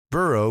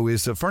Burrow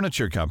is a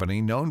furniture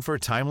company known for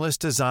timeless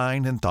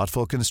design and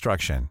thoughtful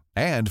construction,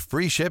 and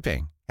free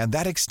shipping, and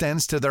that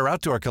extends to their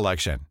outdoor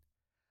collection.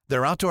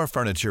 Their outdoor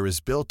furniture is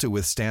built to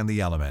withstand the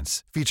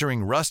elements,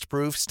 featuring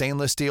rust-proof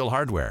stainless steel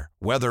hardware,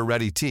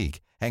 weather-ready teak,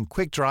 and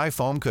quick-dry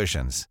foam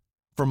cushions.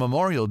 For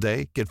Memorial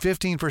Day, get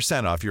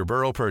 15% off your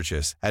Burrow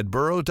purchase at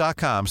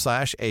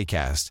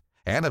burrow.com/acast,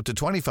 and up to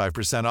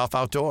 25% off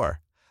outdoor.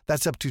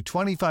 That's up to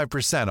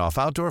 25% off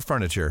outdoor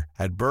furniture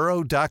at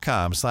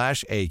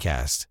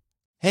burrow.com/acast.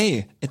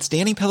 Hey, it's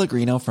Danny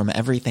Pellegrino from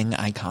Everything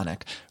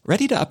Iconic.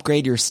 Ready to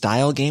upgrade your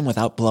style game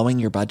without blowing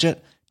your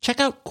budget?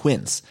 Check out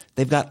Quince.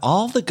 They've got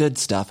all the good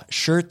stuff,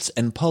 shirts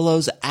and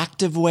polos,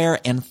 activewear,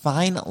 and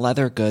fine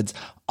leather goods,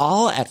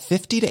 all at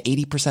 50 to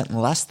 80%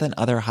 less than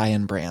other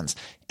high-end brands.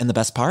 And the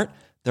best part?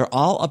 They're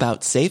all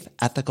about safe,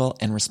 ethical,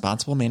 and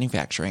responsible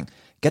manufacturing.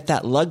 Get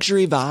that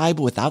luxury vibe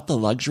without the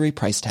luxury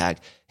price tag.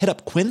 Hit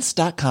up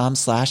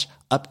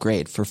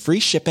quince.com/upgrade for free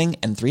shipping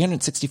and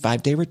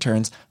 365-day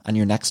returns on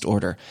your next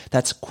order.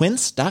 That's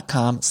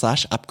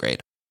quince.com/upgrade.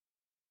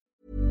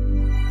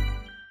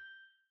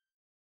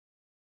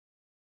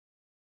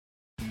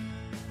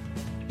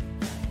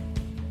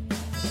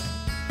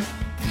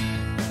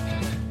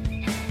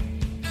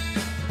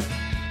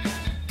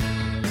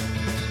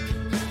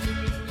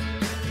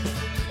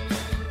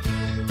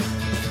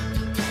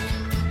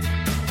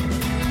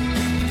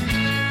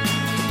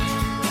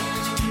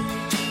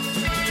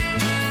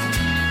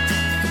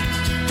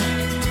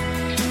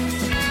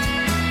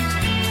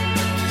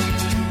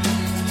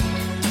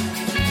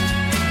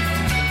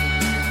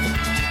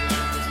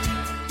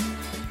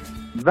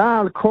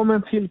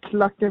 Välkommen till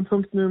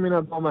Klacken.nu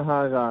mina damer och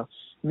herrar.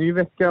 Ny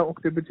vecka och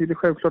det betyder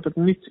självklart ett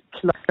nytt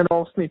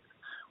Klacken-avsnitt.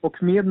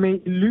 Och med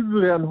mig i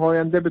luren har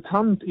jag en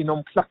debutant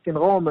inom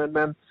Klackenramen,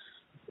 men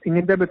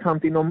ingen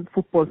debutant inom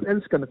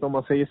fotbollsälskandet om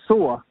man säger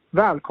så.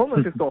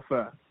 Välkommen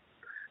Kristoffer!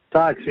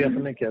 Tack så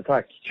jättemycket,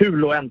 tack.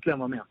 Kul att äntligen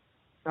vara med.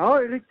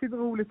 Ja, riktigt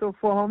roligt att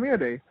få ha med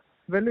dig.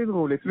 Väldigt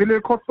roligt. Vill du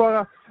kort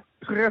bara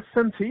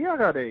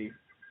presentera dig?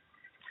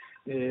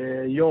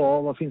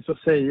 Ja, vad finns att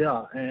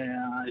säga?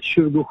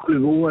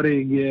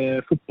 27-årig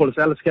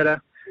fotbollsälskare.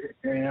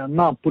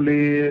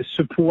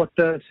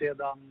 Napoli-supporter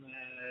sedan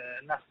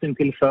nästan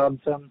till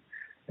födseln.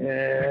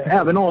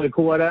 Även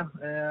AIK-are.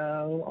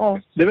 Ja,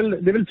 det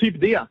är väl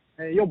typ det.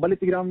 Jobbar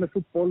lite grann med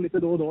fotboll lite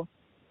då och då.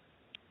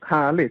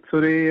 Härligt. Så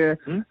det är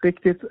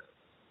riktigt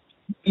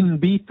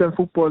inbiten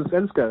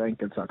fotbollsälskare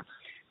enkelt sagt.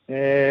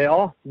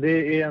 Ja,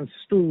 det är en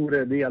stor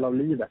del av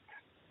livet.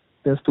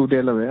 Det är en stor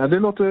del av det. Ja, det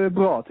låter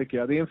bra tycker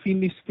jag. Det är en fin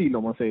livsstil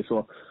om man säger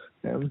så.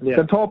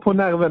 Den tar på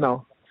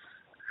nerverna.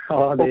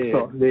 Ja,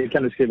 det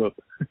kan du skriva upp.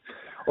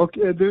 Och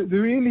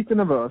du är lite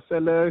nervös,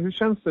 eller hur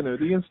känns det nu?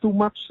 Det är en stor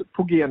match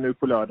på G nu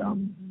på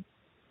lördag.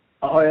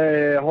 Ja,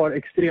 jag har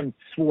extremt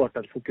svårt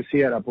att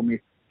fokusera på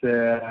mitt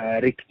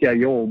riktiga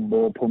jobb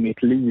och på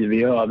mitt liv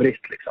i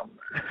övrigt. Liksom.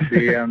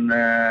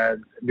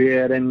 Det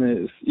är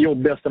den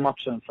jobbigaste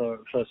matchen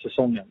för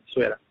säsongen, så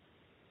är det.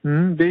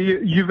 Det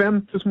är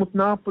Juventus mot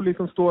Napoli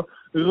som står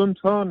runt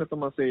hörnet om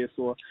man säger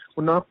så.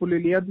 Och Napoli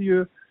leder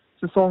ju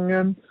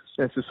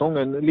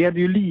leder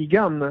ju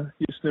ligan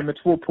just nu med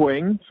 2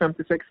 poäng,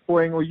 56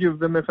 poäng och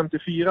Juve med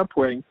 54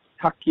 poäng.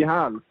 Hack i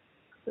häl.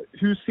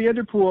 Hur ser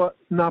du på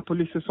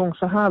Napolis säsong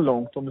så här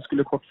långt om du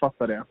skulle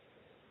kortfatta det?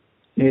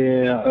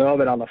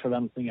 Över alla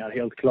förväntningar,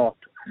 helt klart.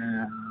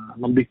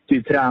 Man bytte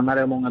ju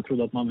tränare och många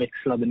trodde att man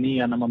växlade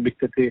ner när man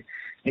bytte till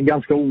en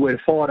ganska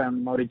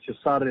oerfaren Maurizio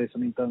Sarri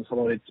som inte ens har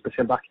varit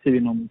speciellt aktiv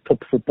inom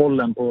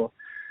toppfotbollen.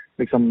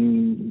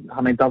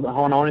 Han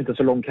har inte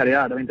så lång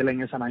karriär. Det var inte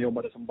länge sedan han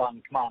jobbade som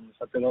bankman.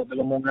 Så att det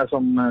var många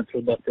som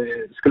trodde att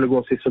det skulle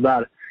gå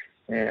sådär.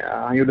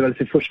 Han gjorde väl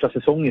sin första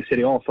säsong i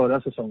Serie A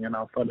förra säsongen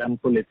och förde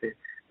Empoli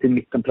till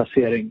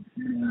mittenplacering.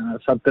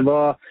 Så att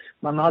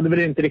man hade väl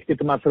inte riktigt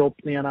de här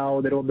förhoppningarna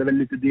och det rådde väl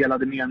lite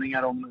delade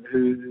meningar om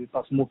hur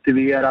pass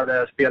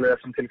motiverade spelare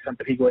som till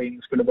exempel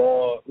Higuain skulle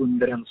vara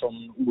under en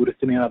sån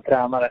orutinerad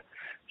tränare.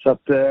 Så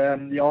att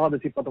jag hade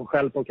tippat dem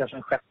själv på kanske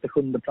en 6:e,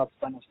 7:e plats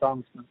där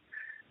någonstans. Men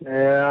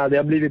det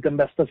har blivit den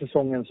bästa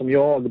säsongen som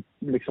jag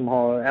liksom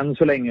än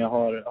så länge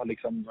har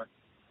liksom...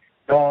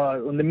 Ja,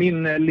 under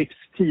min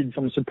livstid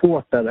som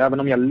supporter, även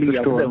om jag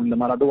levde under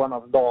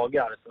Maradonas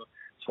dagar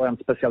så var jag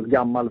inte speciellt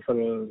gammal jag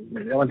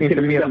var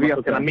inte medveten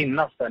att kunna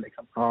minnas det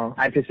liksom. Ja.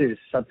 Nej, precis.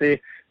 Så att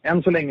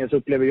än så länge så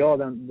upplever jag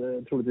den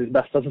troligtvis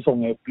bästa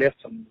säsongen jag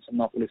upplevt som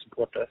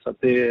Napoli-supporter. Så att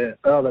det är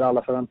över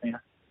alla förväntningar.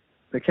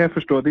 Det kan jag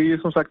förstå. Det är ju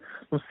som sagt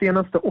de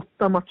senaste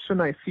 8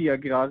 matcherna i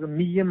segrar,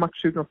 9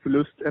 matcher utan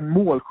förlust, en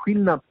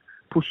målskillnad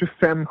på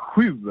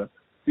 25-7.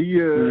 Det är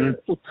ju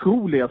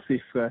otroliga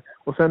siffror.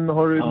 Och sen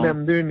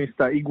nämnde du nyss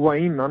där,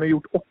 Higuain, han har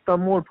gjort 8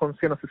 mål på de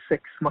senaste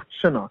 6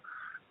 matcherna.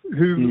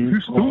 Hur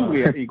stor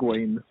är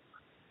Higuain?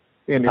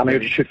 Han har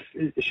gjort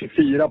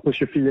 24 på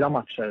 24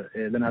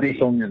 matcher den här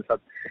säsongen. Så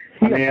att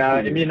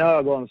i mina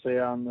ögon så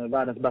är han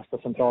världens bästa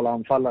centrala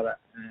anfallare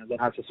den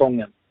här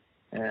säsongen.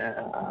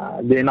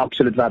 Det är en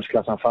absolut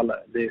världsklassanfallare.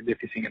 Det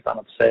finns inget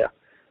annat att säga.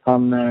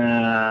 Han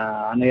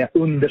är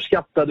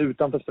underskattad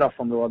utanför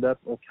straffområdet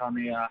och han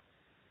är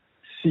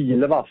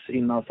sylvass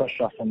innanför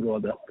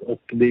straffområdet.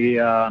 Och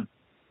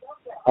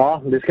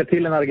det ska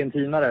till en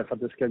argentinare för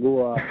att det ska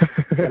gå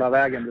hela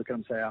vägen, brukar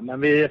de säga.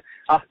 Men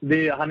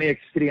han är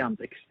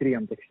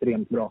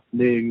extremt bra.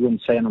 Det går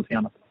inte att säga någonting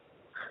annat.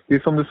 Det är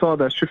som du sa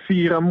där,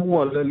 24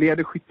 mål,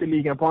 leder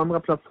skytteligan. På andra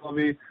plats har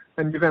vi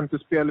en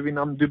Juventus-spelare vid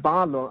namn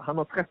Dybala. Han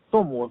har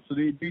 13 mål, så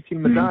det är till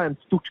och med där en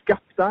stort gap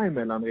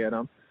däremellan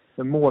redan.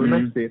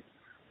 Målmässigt.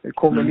 Det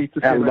kommer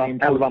lite senare in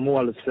på 11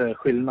 måls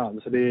skillnad,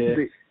 så det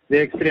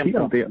är extremt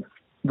bra.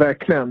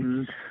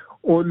 Verkligen.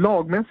 Och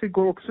lagmässigt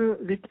går också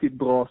riktigt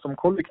bra som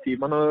kollektiv.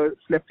 Man har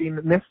släppt in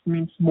näst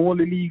minst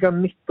mål i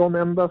ligan, 19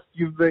 endast.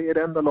 Juve är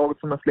det enda laget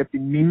som har släppt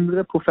in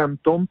mindre på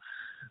 15.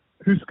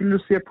 Hur skulle du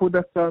se på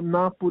detta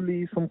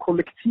Napoli som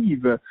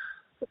kollektiv?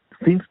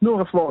 Finns det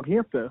några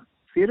svagheter?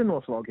 Ser du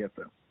några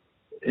svagheter?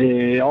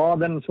 Ja,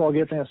 den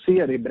svagheten jag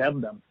ser är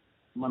bredden.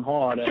 Man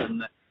har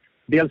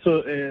dels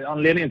så,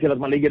 anledningen till att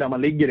man ligger där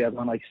man ligger är att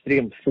man har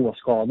extremt få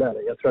skador.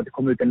 Jag tror att det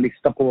kom ut en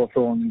lista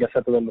från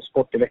Gazzetta dello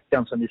Sport i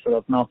veckan som visade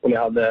att Napoli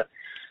hade,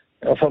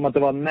 jag får mig att det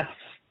var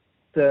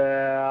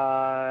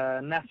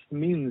näst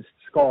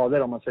minst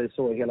skador, om man säger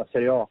så, i hela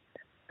Serie A.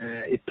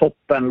 I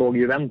toppen låg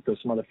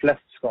Juventus som hade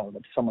flest skador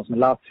tillsammans med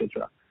Lazio,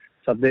 tror jag.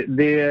 Så att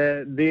det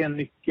är en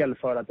nyckel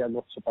för att det har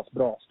gått så pass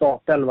bra.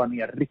 Startelvan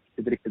är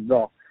riktigt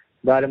bra.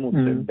 Däremot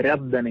är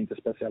bredden inte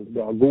speciellt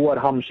bra. Går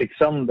Hamsik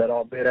sönder,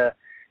 då är det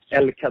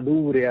El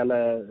Kaddouri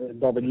eller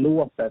David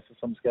Lopez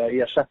som ska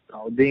ersätta.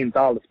 Och det är inte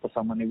alls på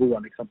samma nivå.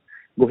 Liksom.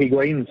 Går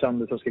Higuain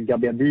sönder så ska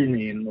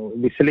Gabbiadini in.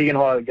 Och visserligen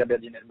har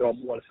Gabbiadini ett bra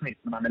målsnitt,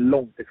 men han är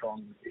långt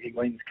ifrån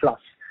Higuains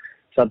klass.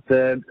 Så att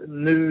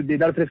nu, det är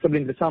därför det ska bli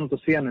intressant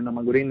att se nu när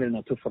man går in i den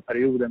här tuffa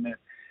perioden med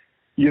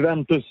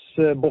Juventus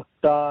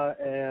borta,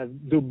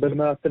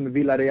 dubbelmöte med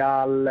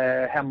Villarreal,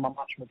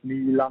 hemmamatch mot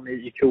Milan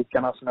i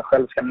krokarna som jag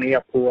själv ska ner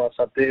på.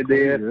 Så att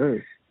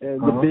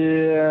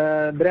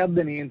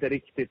bredden är inte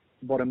riktigt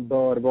vad den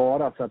bör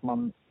vara för att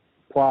man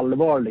på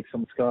allvar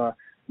liksom ska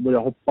börja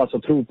hoppas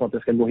och tro på att det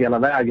ska gå hela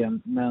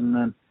vägen.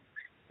 Men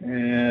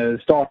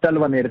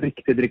startelvan är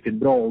riktigt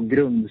bra och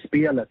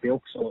grundspelet är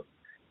också,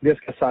 det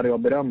ska Sarri ha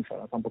beröm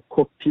för, att han på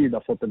kort tid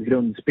har fått ett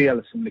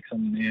grundspel som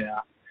liksom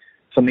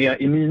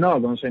är i mina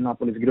ögon så är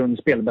Napolis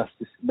grundspel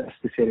bäst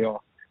i Serie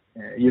A.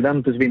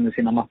 Juventus vinner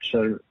sina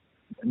matcher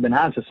den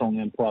här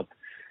säsongen på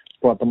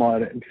att de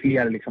har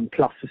fler liksom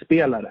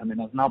klassspelare,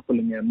 medan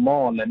Napoli mer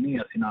maler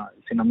ner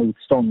sina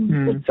motstånd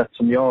på ett sätt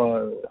som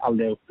jag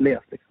aldrig har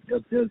upplevt.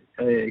 Liksom.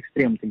 Jag är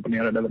extremt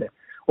imponerad över det.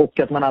 Och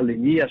att man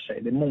aldrig ger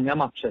sig. Det är många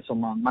matcher som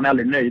man är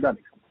aldrig nöjda.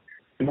 Liksom.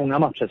 Det är många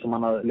matcher som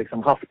man har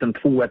liksom haft en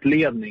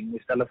 2-1-ledning.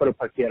 Istället för att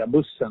parkera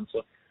bussen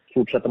så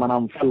fortsätter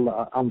man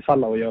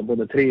anfalla och gör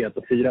både 3-1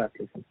 och 4-1.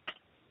 Liksom.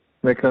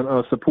 Verkligen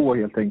öser på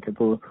helt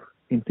enkelt och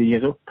inte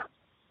ger upp.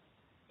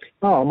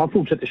 Ja, man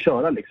fortsätter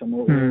köra liksom.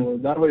 Och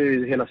där var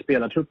ju hela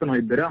spelartruppen har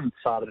ju berömt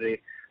Sarri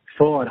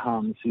för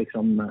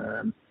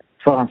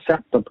hans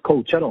sätt att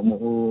coacha dem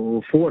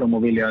och få dem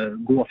att vilja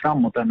gå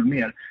framåt ännu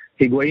mer.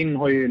 Higuain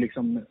har ju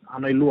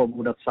han har ju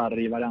lovordat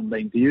Sarri i varenda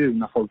intervju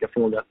när folk har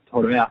frågat,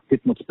 har du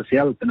ätit något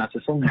speciellt den här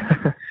säsongen?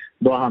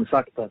 Då har han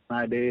sagt att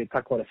nej, det är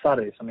tack vare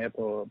Sarri som är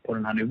på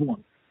den här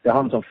nivån. Det är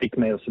han som fick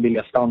mig att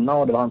vilja stanna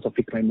och det var han som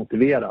fick mig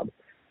motiverad.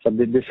 Så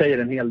det säger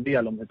en hel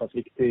del om hur pass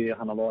viktig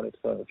han har varit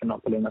för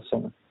Napoli den här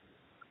säsongen.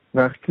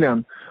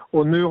 Verkligen.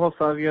 Och nu har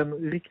Sarri en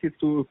riktigt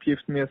stor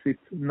uppgift med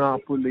sitt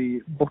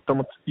Napoli borta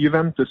mot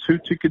Juventus. Hur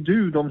tycker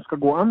du de ska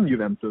gå an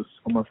Juventus,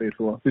 om man säger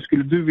så? Hur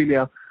skulle du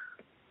vilja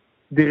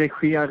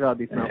dirigera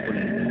ditt Napoli?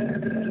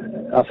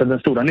 Alltså den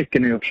stora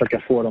nyckeln är att försöka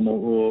få dem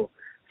att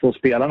få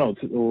spelarna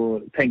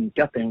och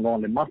tänka att det är en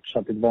vanlig match,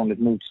 att det är ett vanligt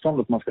motstånd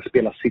och att man ska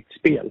spela sitt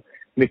spel.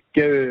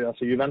 Mycket,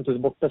 alltså Juventus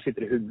borta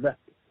sitter i huvudet.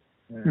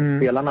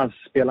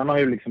 Spelarna har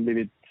ju liksom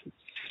blivit,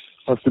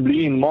 alltså du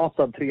blir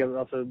inmatad det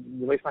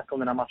var ju snack om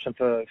den här matchen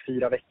för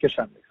 4 veckor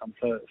sedan liksom.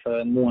 För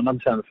en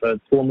månad sedan, för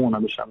 2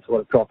 månader sedan så var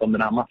det prat om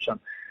den här matchen.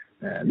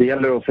 Det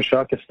gäller att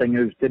försöka stänga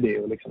ute det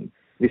och liksom,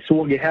 vi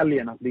såg i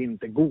helgen att det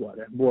inte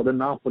går. Både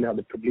Napoli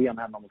hade problem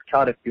hemma mot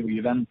Carpi och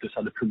Juventus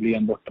hade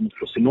problem borta mot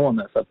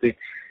Frosinone. Så att det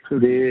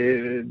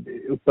är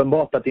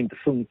uppenbart att det inte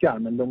funkar.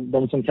 Men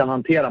de som kan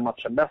hantera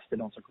matchen bäst är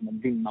de som kommer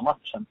att vinna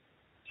matchen.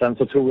 Sen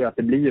så tror jag att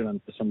det blir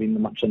Juventus som vinner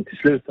matchen till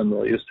slut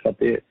ändå. Just för att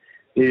det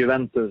är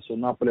Juventus och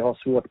Napoli har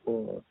svårt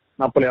på...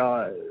 Napoli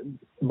har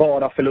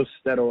bara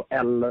förluster och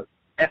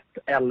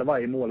 1-11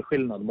 i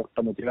målskillnad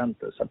borta mot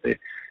Juventus. Så att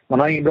man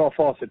har ingen bra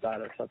facit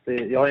där. Så att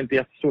jag har inte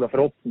jättestora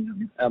förhoppningar.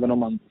 Även om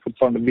man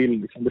fortfarande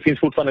vill. Liksom. Det finns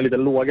fortfarande lite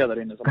låga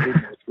där inne som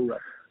brinner och tror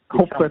att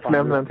hoppet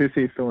lämnar till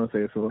sist, om man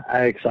säger så. Ja,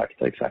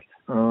 exakt.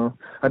 Ja,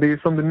 det är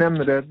som du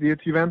nämnde det är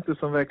ett Juventus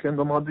som verkligen,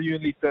 de hade ju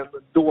en liten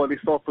dålig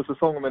start på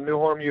säsongen, men nu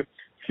har de ju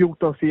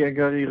 14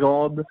 segrar i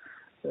rad,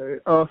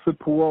 öser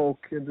på,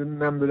 och du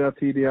nämnde det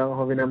tidigare,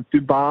 har vi nämnt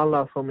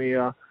Dybala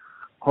som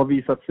har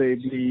visat sig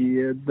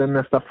bli den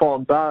nästa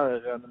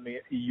fanbäraren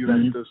i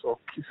Juventus.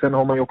 Och sen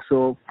har man ju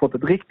också fått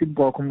ett riktigt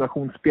bra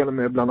kombinationsspel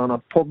med bland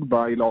annat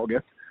Pogba i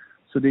laget.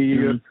 Så det är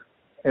ju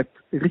ett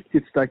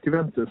riktigt starkt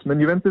Juventus. Men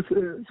Juventus,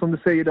 som du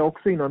säger det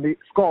också innan, det är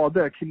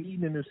skador.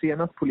 Chiellini nu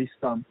senast på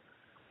listan.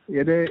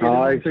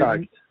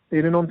 Exakt.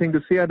 Är det någonting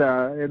du ser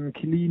där? En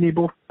Chiellini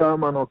borta,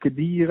 man har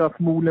Khedira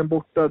förmodligen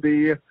borta.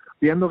 Det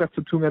är ändå rätt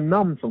så tunga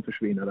namn som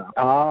försvinner där.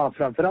 Ja,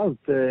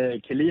 framförallt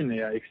Chiellini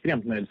är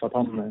extremt nöjd för att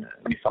han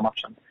missar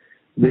matchen.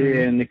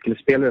 Det är en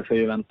nyckelspelare för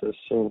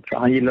Juventus. Och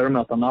han gillar att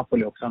möta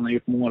Napoli också. Han har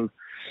gjort mål.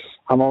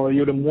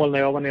 Gjorde mål när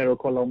jag var nere och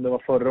kollade om det var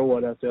förra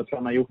året. Jag tror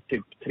han har gjort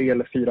typ 3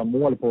 eller 4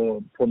 mål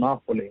på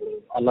Napoli.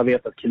 Alla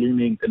vet att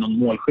Chiellini inte är någon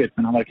målskytt,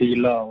 men han verkar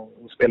gilla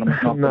att spela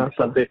mot Napoli.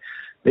 Så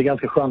det är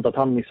ganska skönt att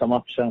han missar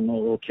matchen.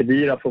 Och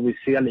Khedira får vi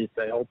se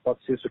lite. Jag hoppas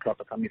ju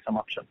såklart att han missar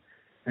matchen.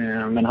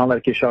 Men han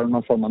verkar köra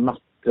någon form av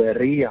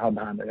nattrehab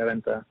här. Jag vet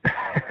inte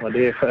vad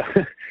det är för...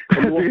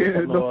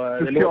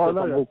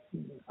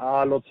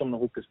 Det låter som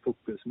något hokus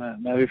pokus.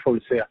 Men vi får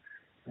väl se.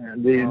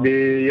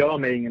 Det gör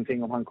mig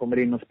ingenting om han kommer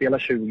in och spelar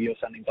 20 och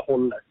sen inte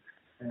håller.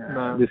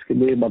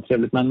 Det är bara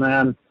trevligt.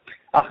 Men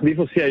vi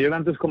får se.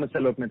 Juventus kommer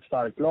ställa upp med ett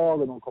starkt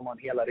lag och de kommer ha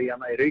en hel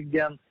arena i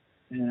ryggen.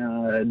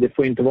 Det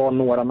får inte vara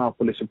några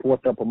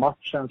Napoli-supportrar på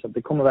matchen, så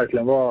det kommer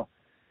verkligen vara...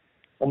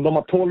 Om de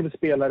har 12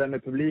 spelare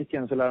med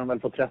publiken så lär de väl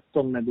få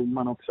 13 med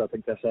domaren också,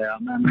 tänkte jag säga.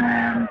 Men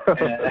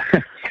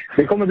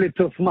det kommer bli en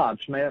tuff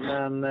match.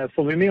 Men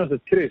får vi med oss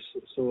ett kryss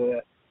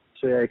så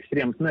är jag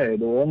extremt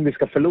nöjd. Och om vi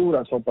ska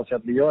förlora så hoppas jag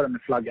att vi gör det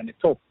med flaggan i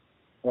topp.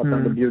 Och att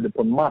ändå bjuder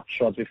på en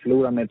match och att vi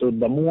förlorar med ett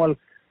uddamål.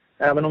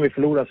 Även om vi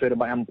förlorar så är det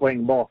bara 1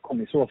 poäng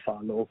bakom i så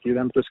fall. Och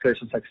Juventus ska ju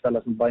som sagt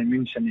ställas mot Bayern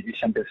München i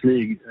Champions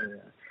League.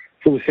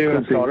 Får se hur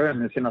de klarar det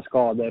med sina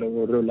skador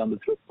och rullande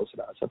trupp och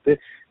sådär. Så att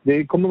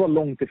det kommer vara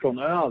långt ifrån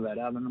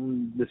över, även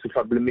om det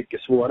såklart blir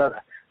mycket svårare.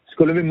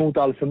 Skulle vi mot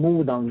all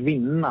förmodan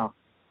vinna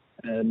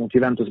mot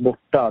Juventus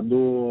borta,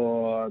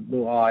 då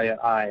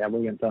jag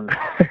vågar inte ens.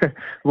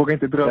 Vågar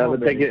inte drömma om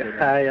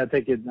det. Jag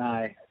tänker,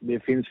 det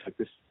finns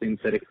faktiskt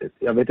inte riktigt.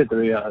 Jag vet inte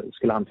hur jag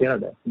skulle hantera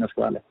det, om jag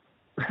ska vara ärlig.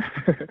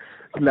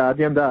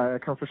 Glädjen där,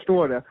 jag kan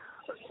förstå det.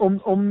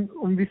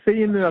 Om vi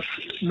säger nu att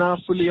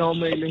Napoli har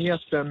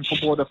möjligheten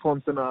på båda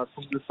fronterna,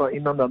 som du sa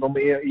innan där, de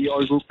är i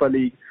Europa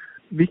League.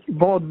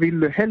 Vad vill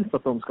du helst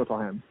att de ska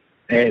ta hem?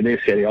 Nej, det är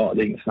Serie A,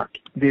 det är inget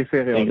snack. Det är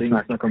Serie A, det är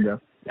inget snack om det.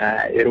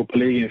 Nej, Europa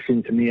League är en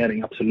fin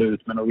turnering,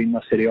 absolut. Men att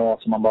vinna Serie A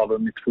som man bara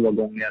vunnit 2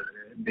 gånger,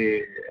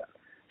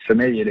 för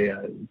mig är det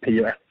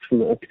prio 1, 2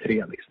 och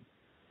 3 liksom.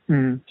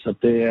 Så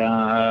att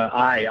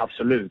nej,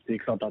 absolut. Det är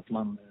klart att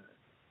man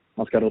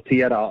ska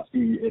rotera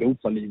i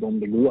Europa League om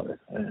det går.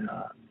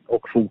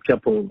 Och foka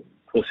på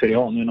Serie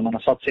A nu när man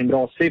har satt sin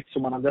bra sits,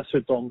 och man har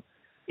dessutom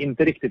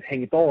inte riktigt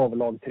hängt av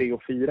lag 3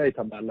 och 4 i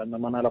tabellen,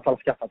 men man har i alla fall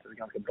skaffat ett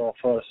ganska bra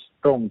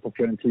försprång på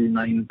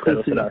Fiorentina, Inter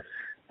och sådär.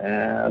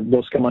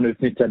 Då ska man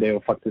utnyttja det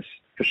och faktiskt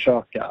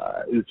försöka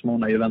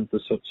utmana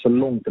Juventus så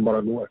långt det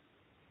bara går.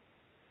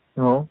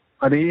 Ja,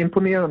 det är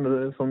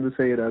imponerande som du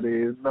säger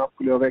där.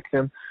 Napoli har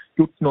verkligen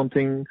gjort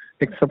någonting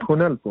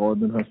exceptionellt bra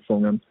den här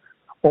säsongen.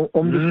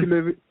 Om du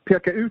skulle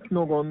peka ut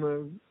någon,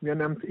 vi har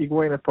nämnt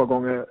Higuaín ett par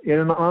gånger, är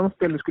det någon annan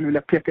spelare du skulle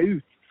vilja peka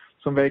ut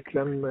som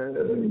verkligen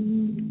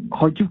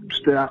har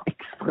gjort det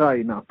extra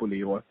i Napoli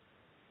i år?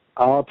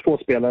 Ja, 2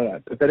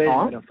 spelare.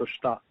 Peperina är den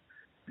första.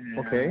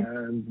 Okej.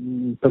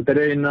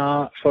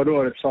 Peperina, förra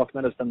året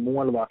saknades en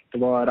målvakt. Det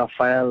var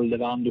Rafael, det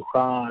var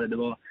Andujar,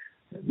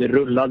 det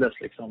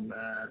rullades liksom.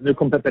 Nu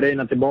kom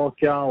Peperina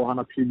tillbaka och han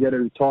har tidigare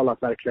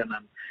uttalat verkligen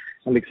en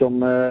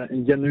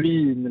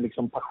genuin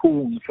liksom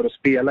passion för att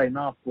spela i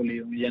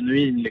Napoli och en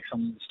genuin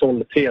liksom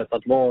stolthet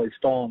att vara i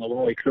stan och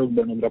vara i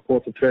klubben och dra på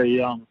sig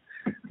tröjan.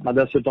 Han har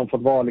dessutom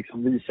fått vara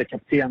liksom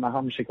vicekapten när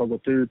Hamsik har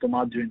gått ut och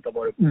Maggio inte har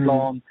varit på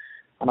plan.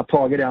 Han har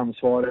tagit det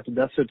ansvaret och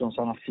dessutom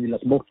så har han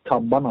filat bort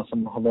tabbarna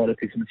som har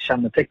varit liksom ett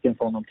kännetecken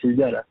för honom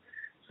tidigare.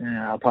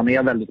 Att han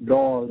är väldigt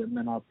bra,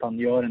 men att han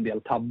gör en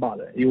del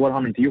tabbar. I år har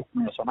han inte gjort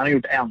några sådana. Han har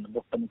gjort en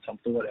borta mot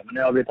Sampdoria, men i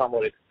övrigt har han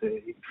varit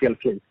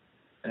felfri.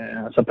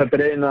 Så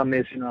Peperina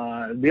med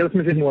dels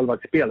med sitt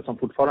målvaktsspel som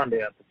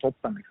fortfarande är på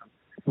toppen liksom.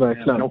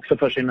 Men också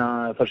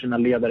för sina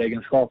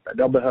ledaregenskaper.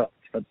 Det har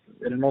behövts. För att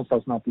är det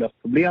någonstans Napoli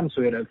haft problem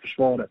så är det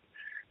försvaret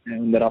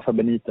under Rafa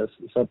Benitez.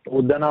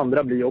 Och den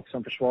andra blir också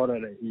en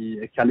försvarare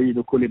i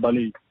Khalid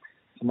Koulibaly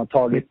som har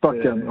tagit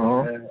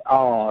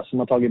som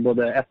har tagit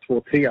både 1,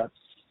 2, 3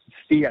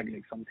 steg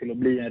liksom, till att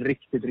bli en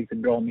riktigt, riktigt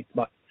bra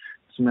mittback.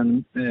 Det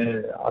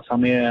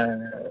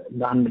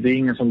är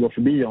ingen som går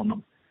förbi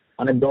honom.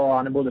 Han är bra,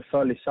 han är både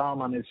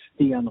följsam, han är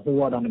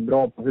stenhård, han är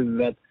bra på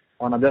huvudet.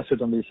 Och han har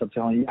dessutom visat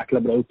sig ha en jäkla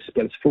bra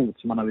uppspelsfot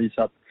som han har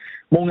visat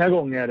många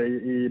gånger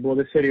i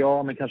både Serie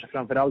A men kanske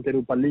framförallt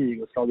Europa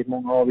League och slagit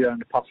många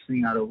avgörande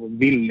passningar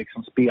och vill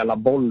liksom spela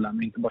bollen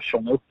och inte bara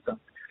tjonga upp den.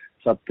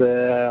 Så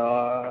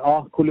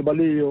att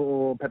Koulibaly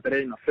och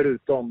Peperina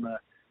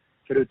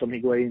förutom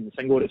Higuaín.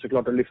 Sen går det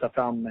såklart att lyfta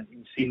fram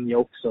Insigne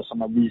också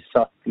som har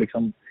visat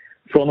liksom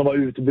från att vara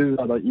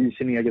utbuad i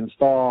sin egen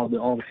stad,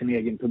 av sin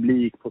egen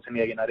publik, på sin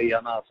egen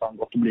arena, så har han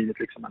gått och blivit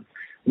liksom en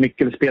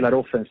nyckelspelare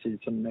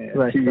offensivt som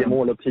är 10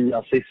 mål och 10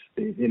 assist.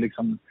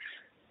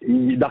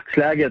 I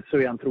dagsläget så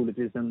är han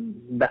troligtvis den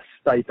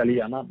bästa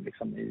italienaren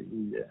liksom,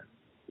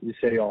 i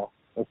Serie A.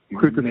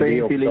 Skjuter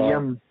sig till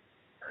igen.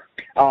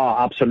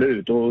 Ja,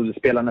 absolut. Och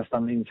spelar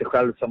nästan in sig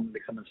själv som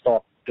liksom en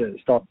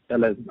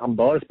han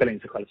bör spela in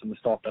sig själv som en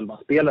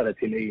startelva-spelare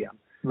till EM.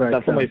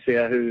 Där får man ju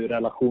se hur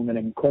relationen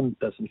är med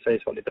Conte, som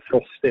sägs vara lite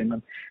frostig.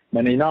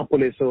 Men i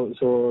Napoli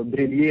så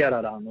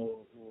briljerar han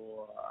och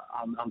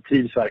han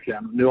trivs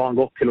verkligen. Nu har han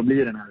gått till att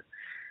bli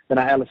den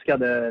här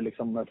älskade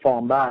liksom,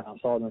 fanbäraren,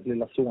 Sadens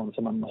lilla son,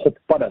 som han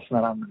hoppades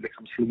när han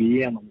liksom slog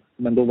igenom.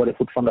 Men då var det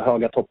fortfarande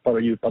höga toppar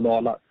och djupa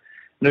dalar.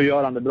 Nu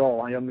gör han det bra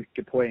och han gör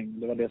mycket poäng.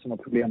 Det var det som var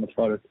problemet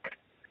förut.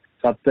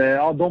 Så att,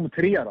 de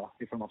 3 då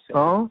ifrån oss.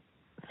 Ja,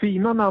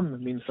 fina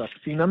namn minst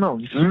sagt. Fina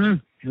namn.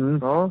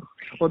 Ja,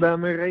 och där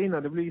med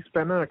Reina, det blir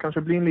spännande.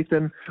 Kanske blir en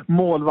liten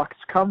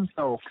målvaktskamp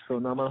också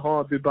när man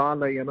har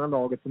Dybala i ena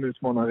laget som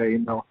utmanar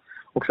Reina.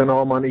 Och sen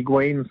har man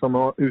Higuain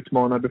som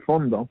utmanar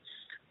Buffon då.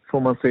 Får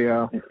man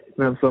se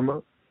vem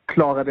som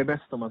klarar det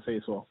bäst, om man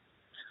säger så.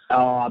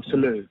 Ja,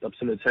 absolut.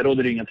 Sen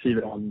råder det inga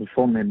tvivel om att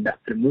Buffon är en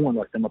bättre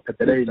målvakt än vad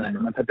Pepe Reina är.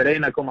 Men Pepe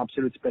Reina kommer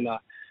absolut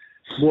spela...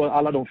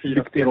 Alla de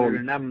 4 spelare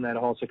du nämner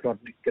har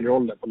såklart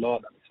nyckelroller på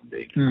lördag. Liksom. Det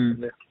är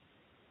inget det.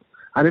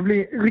 Ja, det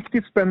blir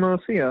riktigt spännande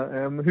att se.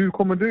 Hur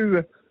kommer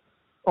du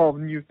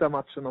avnjuta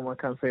matchen, om man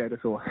kan säga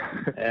det så?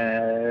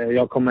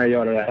 Jag kommer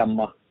göra det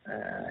hemma.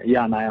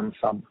 Gärna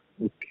ensam.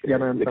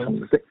 Gärna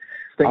ensam?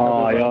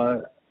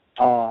 Liksom,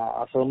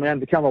 alltså om jag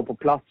inte kan vara på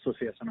plats och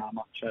se sådana här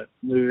matcher.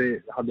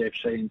 Nu hade jag i och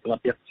för sig inte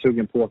varit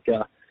jättesugen på att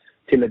åka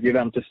till ett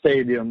Juventus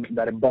Stadium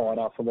där det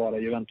bara får vara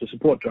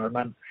Juventus-supportrar.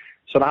 Men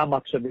sådana här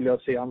matcher vill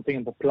jag se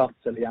antingen på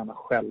plats eller gärna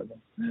själv.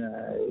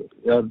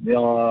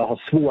 Jag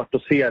har svårt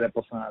att se det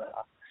på sådana här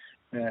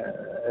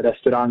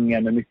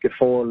restauranger med mycket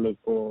folk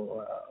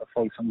och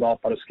folk som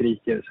gapar och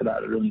skriker så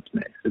där runt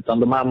mig. Utan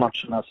de här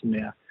matcherna som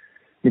är...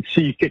 Mitt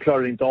psyke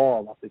klarar inte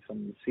av att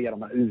liksom se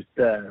de här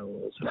ute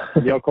och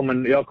sådär. Jag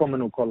kommer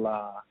nog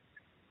kolla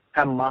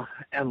hemma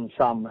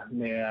ensam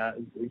med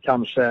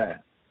kanske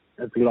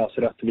ett glas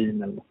rött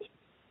vin eller något.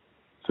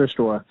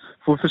 Förstår.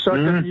 Får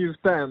försöka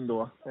njuta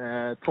ändå.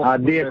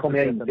 Det kommer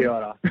jag inte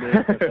göra.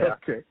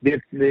 Okay.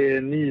 Det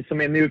är ni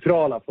som är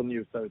neutrala får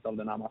njuta av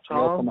den här matchen.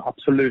 Ja. Jag kommer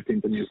absolut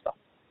inte njuta.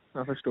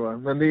 Jag förstår.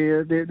 Men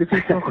det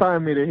finns någon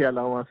charm i det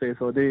hela, om man säger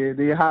så. Det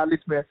är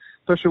härligt med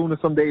personer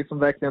som dig som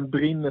verkligen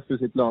brinner för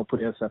sitt lag på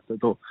det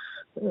sättet och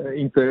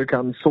inte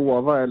kan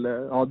sova.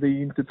 Eller, det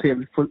är inte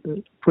trevligt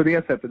på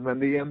det sättet, men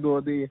det är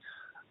ändå det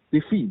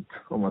är fint,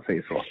 om man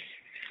säger så.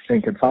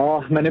 Enkelt.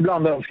 Ja, men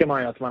ibland önskar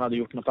man ju att man hade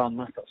gjort något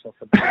annat. Alltså,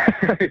 för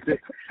det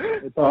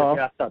tar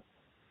hjärtat.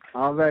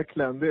 Ja,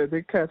 verkligen.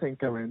 Det kan jag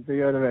tänka mig. Det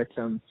gör det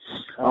verkligen.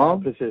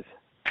 Ja, precis.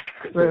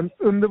 Men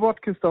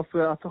underbart, Kristoffer,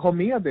 att ha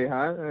med dig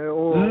här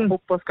och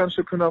hoppas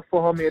kanske kunna få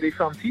ha med dig i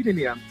framtiden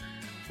igen.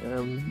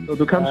 Och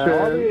då kanske...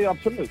 Ja, det är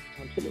absolut.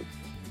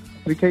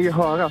 Vi kan ju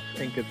höras,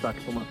 enkelt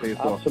sagt, om man säger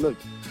så. Absolut.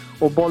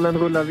 Och bollen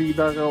rullar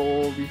vidare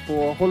och vi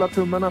får hålla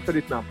tummarna för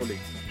ditt Napoli.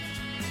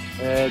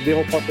 Det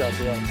hoppas jag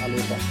att vi gör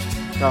allihopa.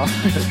 Ja.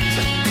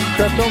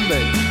 Sköt om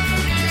dig.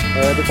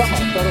 Detsamma,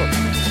 kör upp.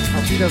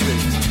 Absolut.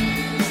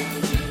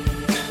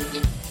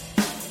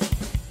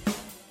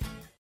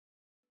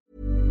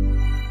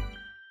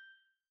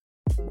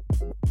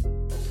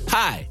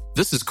 Hi,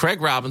 this is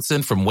Craig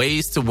Robinson from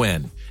Ways to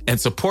Win, and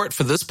support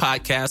for this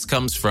podcast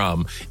comes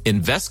from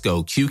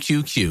Invesco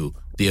QQQ,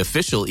 the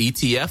official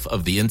ETF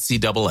of the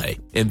NCAA.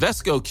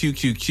 Invesco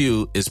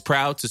QQQ is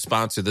proud to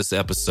sponsor this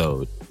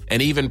episode,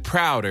 and even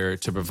prouder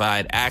to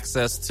provide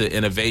access to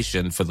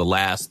innovation for the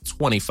last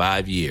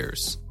 25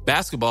 years.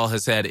 Basketball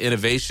has had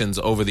innovations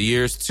over the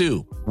years,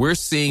 too. We're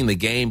seeing the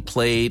game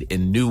played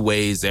in new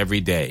ways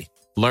every day.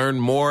 Learn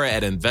more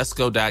at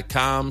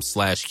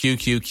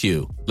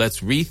Invesco.com/QQQ.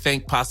 Let's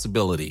rethink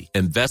possibility.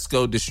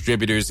 Invesco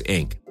Distributors,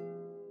 Inc.